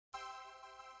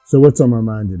So what's on my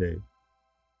mind today?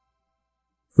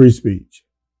 Free speech.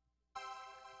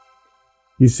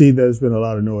 You see, there's been a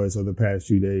lot of noise over the past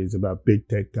few days about big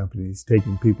tech companies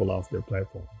taking people off their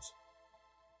platforms,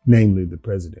 namely the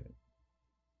president.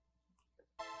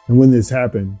 And when this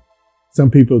happened, some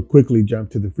people quickly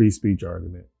jumped to the free speech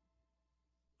argument.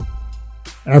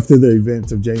 After the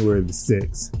events of January the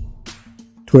 6th,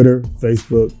 Twitter,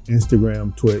 Facebook,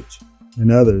 Instagram, Twitch, and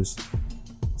others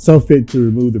saw fit to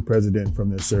remove the president from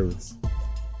their service.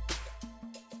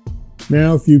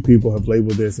 Now, a few people have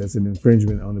labeled this as an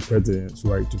infringement on the president's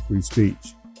right to free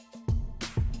speech.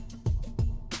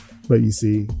 But you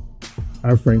see,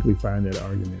 I frankly find that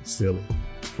argument silly.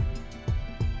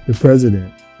 The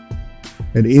president,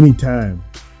 at any time,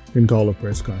 can call a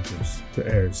press conference to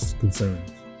air his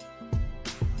concerns.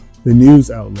 The news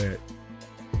outlet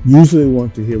usually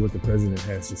want to hear what the president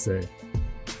has to say.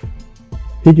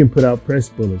 He can put out press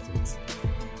bulletins.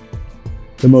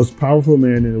 The most powerful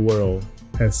man in the world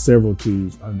has several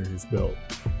tools under his belt.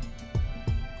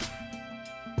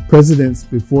 Presidents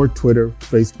before Twitter,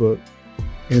 Facebook,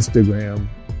 Instagram,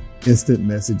 instant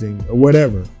messaging, or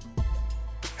whatever,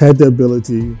 had the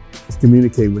ability to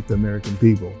communicate with the American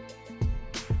people.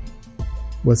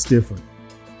 What's different?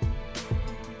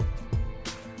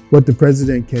 What the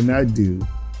president cannot do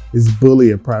is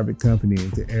bully a private company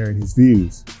into airing his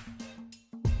views.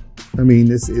 I mean,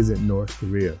 this isn't North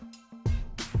Korea.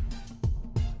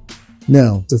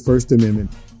 Now, the First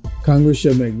Amendment, Congress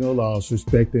shall make no laws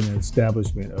respecting an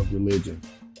establishment of religion,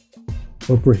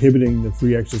 or prohibiting the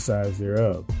free exercise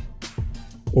thereof,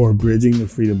 or abridging the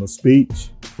freedom of speech,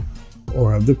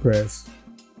 or of the press,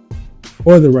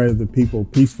 or the right of the people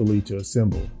peacefully to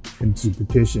assemble and to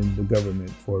petition the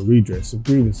government for a redress of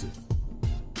grievances.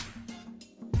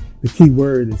 The key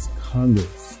word is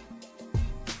Congress.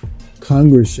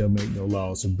 Congress shall make no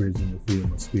laws abridging the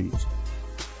freedom of speech.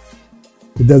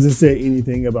 It doesn't say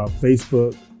anything about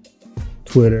Facebook,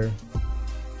 Twitter,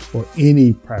 or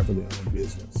any privately owned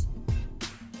business.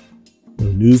 No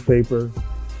newspaper,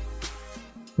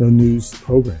 no news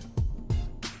program.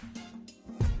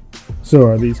 So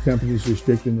are these companies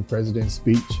restricting the president's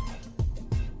speech?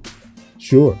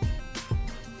 Sure.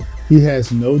 He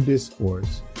has no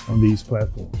discourse on these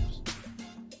platforms.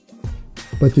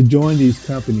 But to join these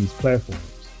companies'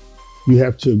 platforms, you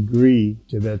have to agree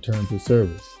to their terms of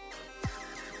service.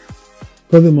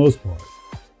 For the most part,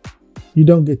 you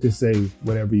don't get to say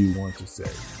whatever you want to say.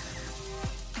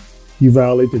 You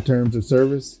violate the terms of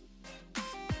service,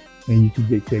 and you can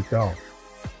get kicked off,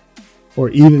 or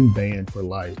even banned for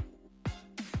life.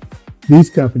 These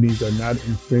companies are not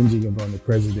infringing upon the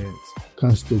president's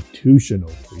constitutional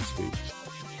free speech.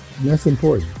 And that's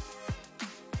important.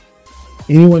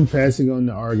 Anyone passing on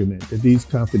the argument that these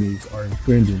companies are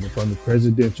infringing upon the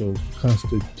presidential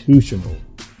constitutional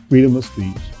freedom of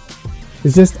speech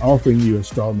is just offering you a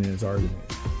straw man's argument.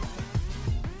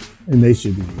 And they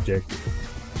should be rejected.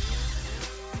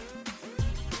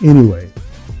 Anyway,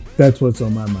 that's what's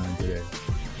on my mind today.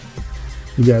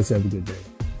 You guys have a good day.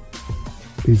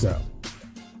 Peace out.